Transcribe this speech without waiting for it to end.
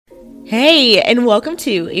Hey, and welcome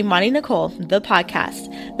to Imani Nicole, the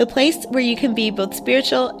podcast, the place where you can be both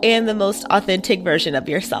spiritual and the most authentic version of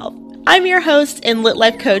yourself. I'm your host and lit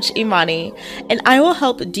life coach, Imani, and I will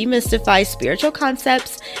help demystify spiritual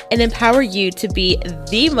concepts and empower you to be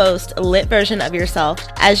the most lit version of yourself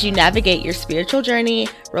as you navigate your spiritual journey,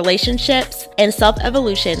 relationships, and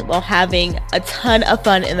self-evolution while having a ton of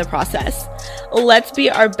fun in the process. Let's be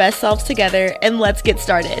our best selves together and let's get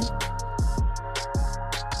started.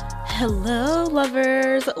 Hello,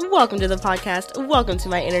 lovers. Welcome to the podcast. Welcome to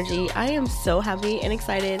my energy. I am so happy and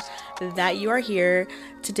excited that you are here.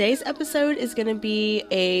 Today's episode is going to be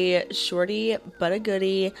a shorty but a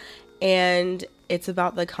goodie, and it's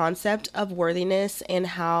about the concept of worthiness and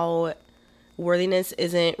how worthiness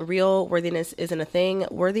isn't real, worthiness isn't a thing,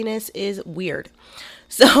 worthiness is weird.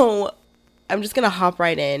 So I'm just going to hop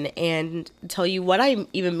right in and tell you what I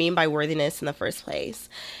even mean by worthiness in the first place.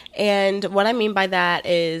 And what I mean by that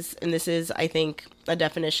is, and this is, I think, a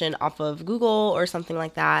definition off of Google or something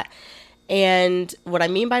like that. And what I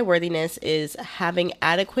mean by worthiness is having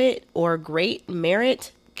adequate or great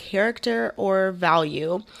merit, character, or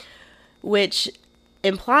value, which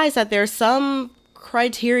implies that there's some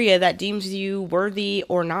criteria that deems you worthy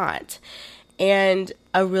or not. And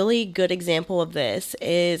a really good example of this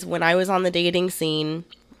is when I was on the dating scene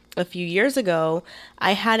a few years ago,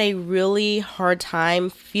 I had a really hard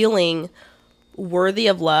time feeling worthy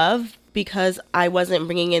of love because I wasn't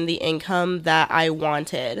bringing in the income that I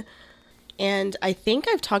wanted. And I think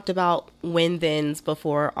I've talked about win-thins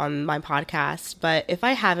before on my podcast, but if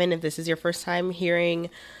I haven't, if this is your first time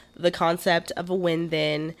hearing the concept of a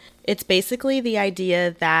win-then, it's basically the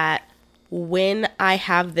idea that when I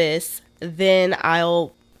have this, then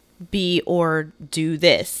I'll be or do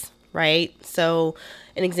this, right? So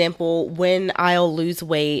an example, when I'll lose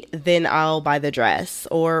weight, then I'll buy the dress.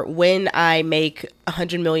 Or when I make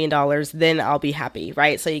 $100 million, then I'll be happy,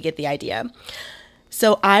 right? So you get the idea.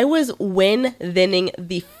 So I was win-thinning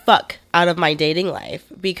the fuck out of my dating life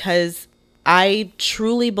because I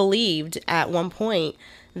truly believed at one point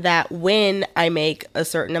that when I make a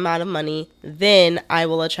certain amount of money, then I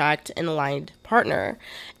will attract an aligned partner.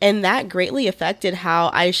 And that greatly affected how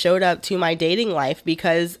I showed up to my dating life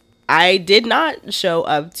because I did not show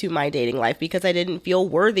up to my dating life because I didn't feel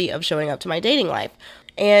worthy of showing up to my dating life.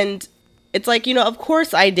 And it's like, of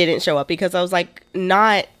course I didn't show up because I was like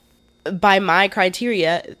not by my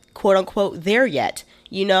criteria, quote unquote, there yet,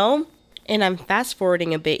 And I'm fast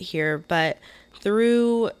forwarding a bit here, but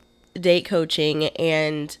through date coaching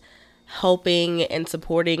and helping and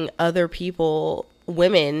supporting other people,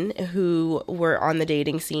 women who were on the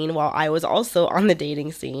dating scene while I was also on the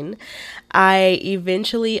dating scene, I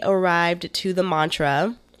eventually arrived to the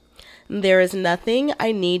mantra, there is nothing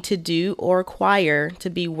I need to do or acquire to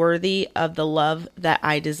be worthy of the love that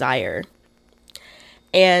I desire.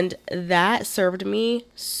 And that served me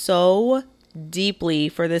so deeply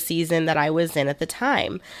for the season that I was in at the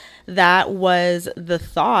time. That was the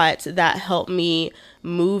thought that helped me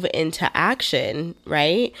move into action,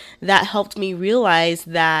 right? That helped me realize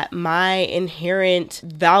that my inherent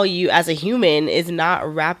value as a human is not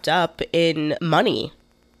wrapped up in money.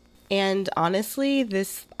 And honestly,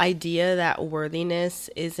 this idea that worthiness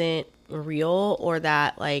isn't real or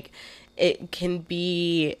that it can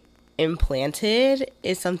be implanted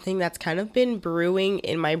is something that's kind of been brewing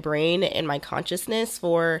in my brain and my consciousness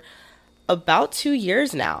for about 2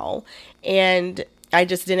 years now. And I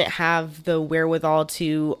just didn't have the wherewithal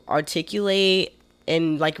to articulate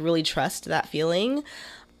and really trust that feeling.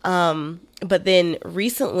 But then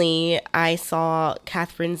recently I saw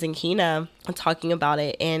Catherine Zankina talking about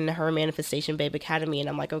it in her Manifestation Babe Academy. And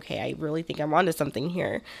I'm like, okay, I really think I'm onto something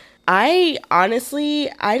here. I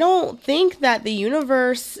don't think that the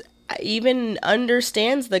universe even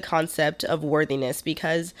understands the concept of worthiness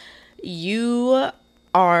because you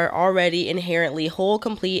are already inherently whole,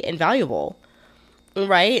 complete, and valuable,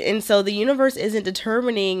 right? And so the universe isn't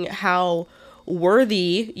determining how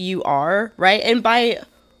worthy you are, right? And by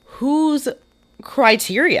whose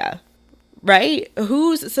criteria, right?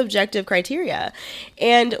 Whose subjective criteria?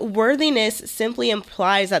 And worthiness simply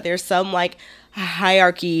implies that there's some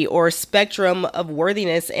hierarchy or spectrum of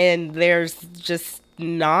worthiness, and there's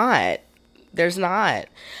not.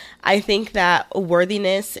 I think that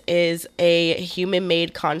worthiness is a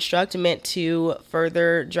human-made construct meant to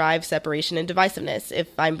further drive separation and divisiveness, if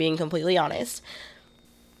I'm being completely honest.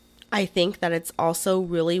 I think that it's also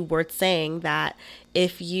really worth saying that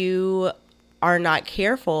if you are not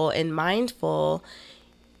careful and mindful,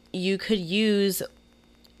 you could use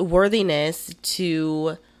worthiness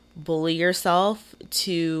to bully yourself,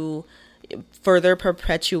 to further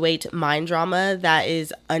perpetuate mind drama that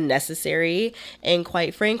is unnecessary and,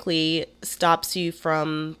 quite frankly, stops you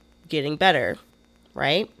from getting better,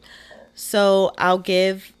 right? So I'll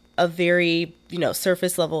give a very,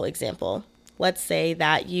 surface level example. Let's say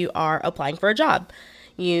that you are applying for a job.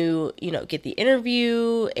 You get the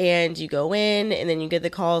interview and you go in, and then you get the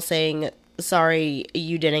call saying, sorry,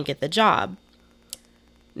 you didn't get the job.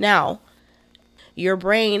 Now, your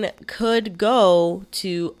brain could go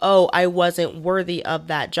to, oh, I wasn't worthy of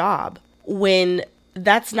that job, when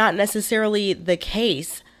that's not necessarily the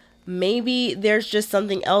case. Maybe there's just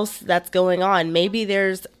something else that's going on. Maybe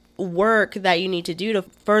there's work that you need to do to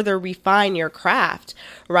further refine your craft,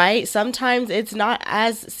 right? Sometimes it's not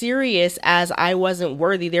as serious as I wasn't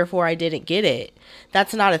worthy, therefore I didn't get it.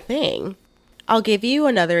 That's not a thing. I'll give you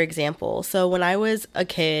another example. So when I was a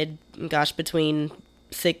kid, between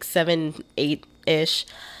 6, 7, 8-ish,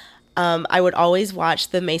 I would always watch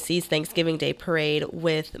the Macy's Thanksgiving Day Parade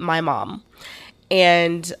with my mom.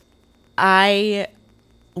 And I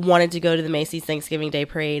wanted to go to the Macy's Thanksgiving Day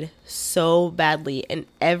Parade so badly. And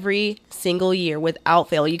every single year, without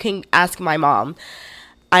fail, you can ask my mom,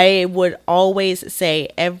 I would always say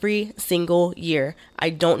every single year,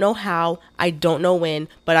 I don't know how, I don't know when,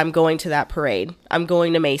 but I'm going to that parade. I'm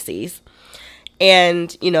going to Macy's.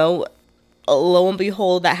 And, lo and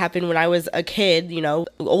behold, that happened when I was a kid,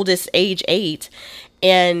 oldest age 8.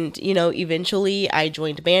 And, eventually I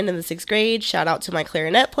joined band in the 6th grade. Shout out to my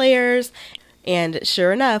clarinet players. And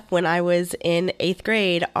sure enough, when I was in 8th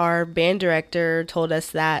grade, our band director told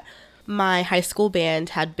us that my high school band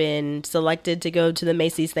had been selected to go to the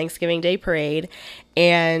Macy's Thanksgiving Day Parade.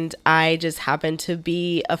 And I just happened to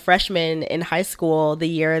be a freshman in high school the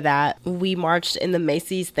year that we marched in the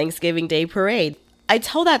Macy's Thanksgiving Day Parade. I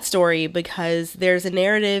tell that story because there's a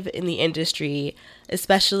narrative in the industry,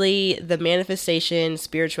 especially the manifestation,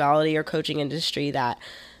 spirituality, or coaching industry, that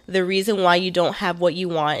the reason why you don't have what you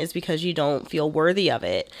want is because you don't feel worthy of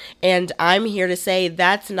it. And I'm here to say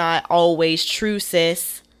that's not always true,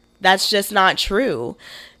 sis. That's just not true.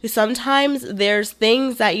 Sometimes there's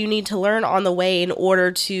things that you need to learn on the way in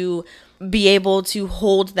order to be able to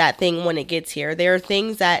hold that thing when it gets here. There are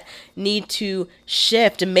things that need to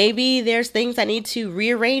shift. Maybe there's things that need to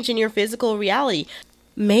rearrange in your physical reality.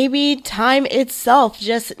 Maybe time itself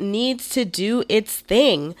just needs to do its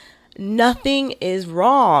thing. Nothing is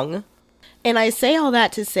wrong. And I say all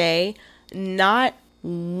that to say, not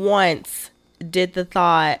once did the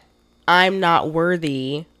thought, I'm not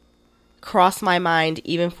worthy, cross my mind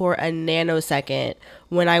even for a nanosecond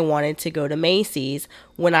when I wanted to go to Macy's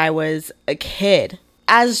when I was a kid.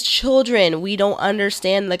 As children, we don't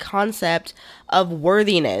understand the concept of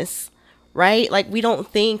worthiness, right? Like, we don't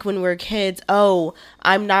think when we're kids, oh,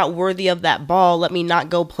 I'm not worthy of that ball, let me not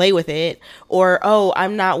go play with it. Or, oh,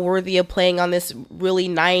 I'm not worthy of playing on this really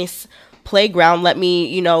nice playground, let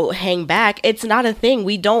me, hang back. It's not a thing.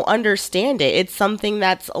 We don't understand it. It's something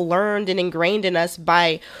that's learned and ingrained in us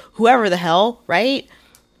by whoever the hell, right?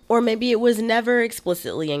 Or maybe it was never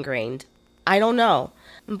explicitly ingrained. I don't know.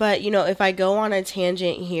 But, if I go on a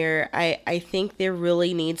tangent here, I think there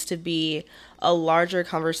really needs to be a larger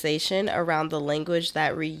conversation around the language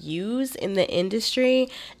that we use in the industry,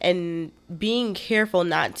 and being careful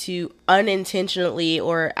not to unintentionally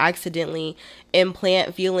or accidentally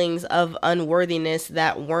implant feelings of unworthiness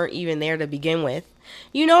that weren't even there to begin with.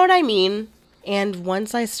 You know what I mean? And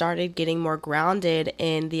once I started getting more grounded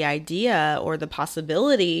in the idea or the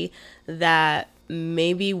possibility that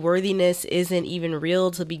maybe worthiness isn't even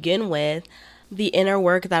real to begin with, the inner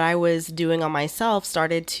work that I was doing on myself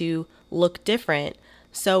started to look different.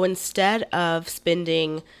 So instead of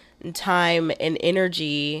spending time and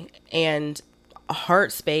energy and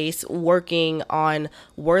heart space working on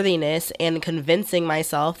worthiness and convincing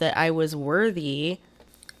myself that I was worthy,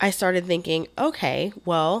 I started thinking, okay,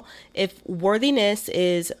 well, if worthiness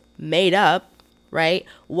is made up, right,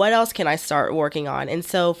 what else can I start working on? And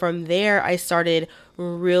so from there, I started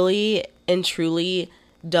really and truly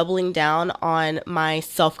doubling down on my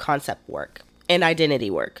self-concept work and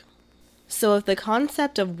identity work. So if the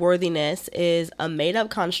concept of worthiness is a made-up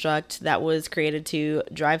construct that was created to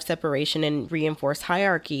drive separation and reinforce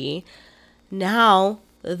hierarchy, now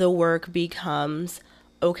the work becomes,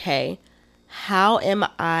 okay, how am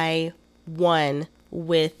I one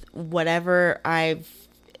with whatever I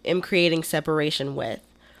am creating separation with,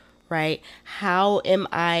 right? How am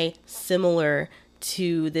I similar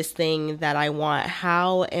to this thing that I want?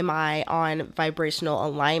 How am I on vibrational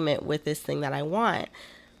alignment with this thing that I want?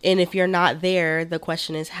 And if you're not there, the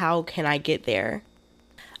question is, how can I get there?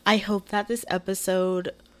 I hope that this episode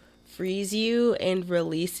frees you and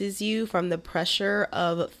releases you from the pressure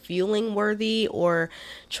of feeling worthy or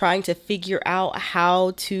trying to figure out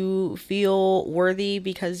how to feel worthy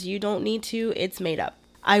because you don't need to. It's made up.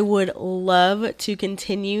 I would love to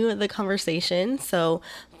continue the conversation. So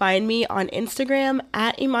find me on Instagram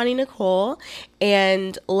at Imani Nicole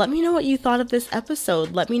and let me know what you thought of this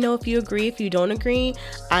episode. Let me know if you agree, if you don't agree.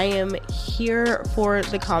 I am here for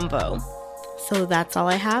the convo. So that's all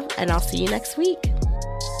I have, and I'll see you next week.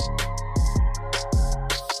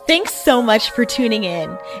 Thanks so much for tuning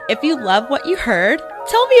in. If you love what you heard,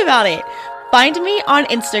 tell me about it. Find me on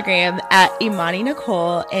Instagram at Imani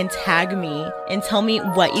Nicole and tag me and tell me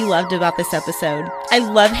what you loved about this episode. I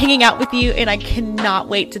love hanging out with you and I cannot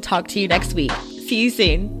wait to talk to you next week. See you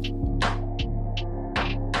soon.